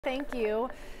Thank you.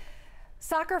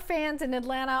 Soccer fans in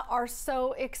Atlanta are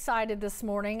so excited this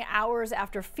morning, hours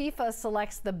after FIFA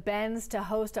selects the Benz to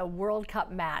host a World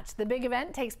Cup match. The big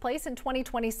event takes place in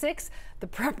 2026. The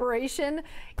preparation,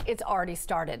 it's already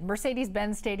started.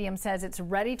 Mercedes-Benz Stadium says it's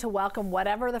ready to welcome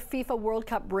whatever the FIFA World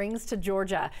Cup brings to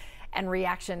Georgia. And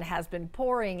reaction has been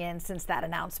pouring in since that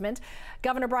announcement.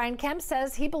 Governor Brian Kemp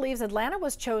says he believes Atlanta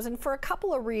was chosen for a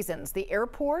couple of reasons: the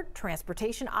airport,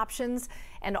 transportation options,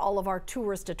 and all of our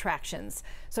tourist attractions.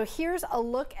 So here's a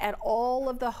look at all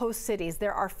of the host cities.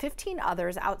 There are 15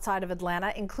 others outside of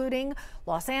Atlanta, including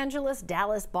Los Angeles,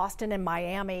 Dallas, Boston, and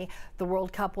Miami. The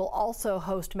World Cup will also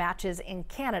host matches in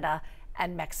Canada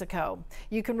and Mexico.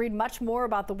 You can read much more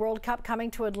about the World Cup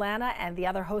coming to Atlanta and the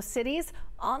other host cities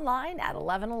online at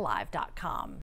 11alive.com.